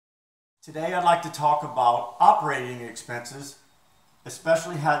Today I'd like to talk about operating expenses,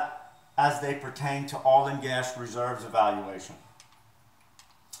 especially as they pertain to oil and gas reserves evaluation.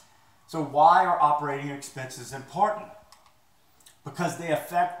 So why are operating expenses important? Because they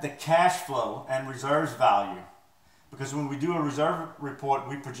affect the cash flow and reserves value. Because when we do a reserve report,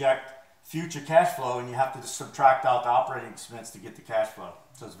 we project future cash flow and you have to subtract out the operating expense to get the cash flow.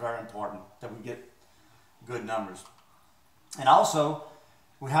 So it's very important that we get good numbers. And also,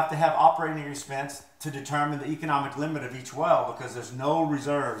 we have to have operating expense to determine the economic limit of each well, because there's no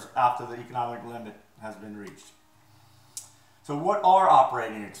reserves after the economic limit has been reached. So what are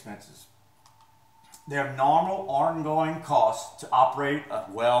operating expenses? They're normal ongoing costs to operate a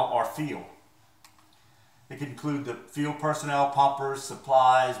well or field. It can include the field personnel, pumpers,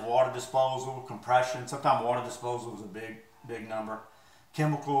 supplies, water disposal, compression. Sometimes water disposal is a big number.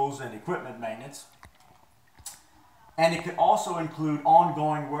 Chemicals and equipment maintenance. And it could also include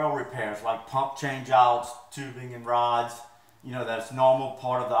ongoing well repairs like pump change-outs, tubing and rods. You know, that's normal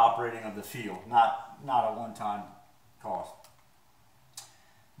part of the operating of the field, not a one-time cost.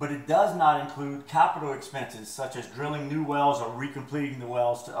 But it does not include capital expenses such as drilling new wells or recompleting the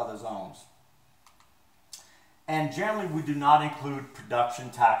wells to other zones. And generally, we do not include production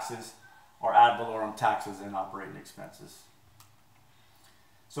taxes or ad valorem taxes in operating expenses.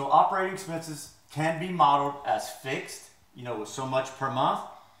 So operating expenses can be modeled as fixed, you know, with so much per month,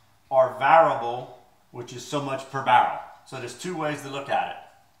 or variable, which is so much per barrel. So there's two ways to look at it.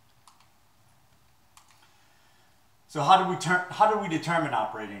 So how do we determine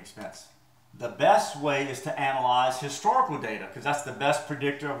operating expense? The best way is to analyze historical data, because that's the best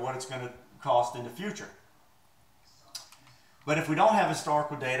predictor of what it's going to cost in the future. But if we don't have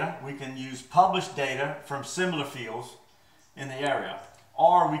historical data, we can use published data from similar fields in the area.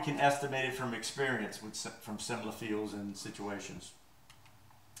 Or we can estimate it from experience from similar fields and situations.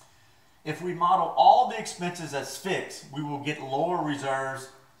 If we model all the expenses as fixed, we will get lower reserves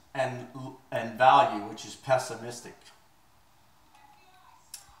and value, which is pessimistic.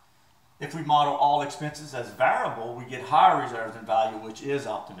 If we model all expenses as variable, we get higher reserves and value, which is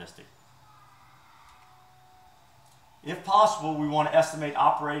optimistic. If possible, we want to estimate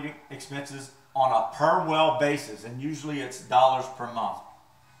operating expenses on a per well basis, and usually it's dollars per month.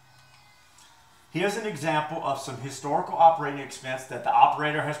 Here's an example of some historical operating expense that the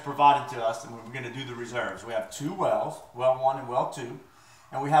operator has provided to us, and we're going to do the reserves. We have two wells, well 1 and well 2,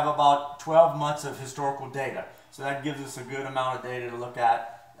 and we have about 12 months of historical data. So that gives us a good amount of data to look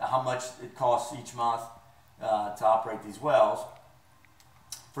at how much it costs each month to operate these wells.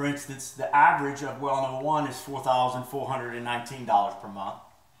 For instance, the average of well number 1 is $4,419 per month.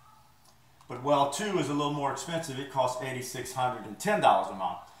 But well 2 is a little more expensive. It costs $8,610 a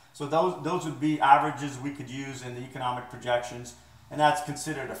month. So those would be averages we could use in the economic projections, and that's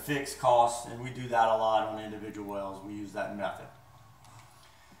considered a fixed cost, and we do that a lot on individual wells. We use that method.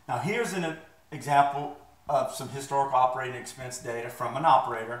 Now here's an example of some historical operating expense data from an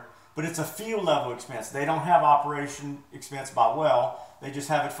operator, but it's a field level expense. They don't have operation expense by well, they just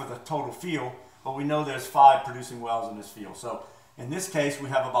have it for the total field, but we know there's 5 producing wells in this field. So in this case, we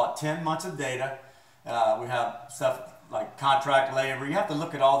have about 10 months of data. We have stuff like contract labor. You have to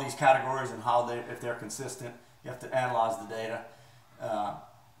look at all these categories and if they're consistent. You have to analyze the data.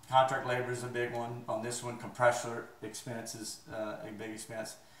 Contract labor is a big one. On this one, compressor expense is a big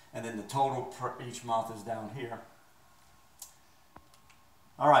expense. And then the total per each month is down here.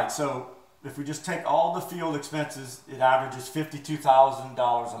 All right, so if we just take all the field expenses, it averages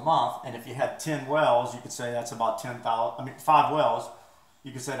 $52,000 a month. And if you had 10 wells, you could say that's about 5 wells,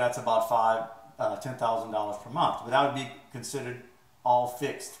 you could say that's about $10,000 per month. But that would be considered all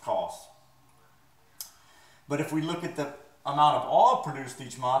fixed costs. But if we look at the amount of oil produced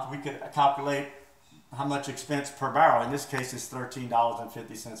each month, we could calculate how much expense per barrel. In this case, it's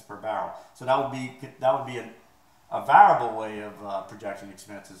 $13.50 per barrel. So that would be a variable way of projecting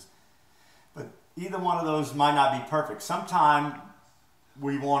expenses. But either one of those might not be perfect. Sometimes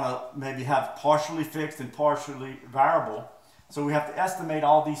we want to maybe have partially fixed and partially variable. So we have to estimate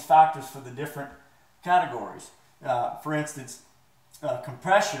all these factors for the different categories. For instance,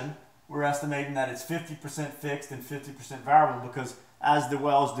 compression, we're estimating that it's 50% fixed and 50% variable, because as the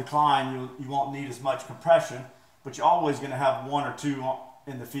wells decline, you won't need as much compression, but you're always going to have 1 or 2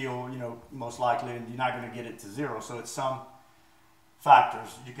 in the field, you know, most likely, and you're not going to get it to 0. So it's some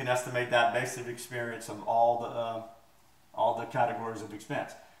factors. You can estimate that based on experience of all the categories of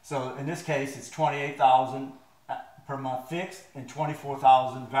expense. So in this case, it's $28,000 per month fixed and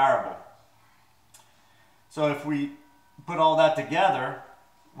 $24,000 variable. So if we put all that together,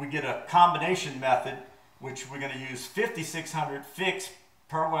 we get a combination method, which we're going to use $5,600 fixed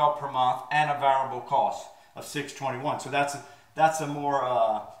per well per month and a variable cost of $621. So that's a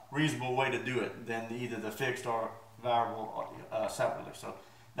more reasonable way to do it than either the fixed or variable separately. So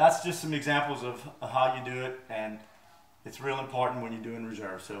that's just some examples of how you do it, and it's real important when you're doing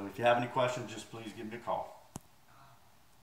reserves. So if you have any questions, just please give me a call.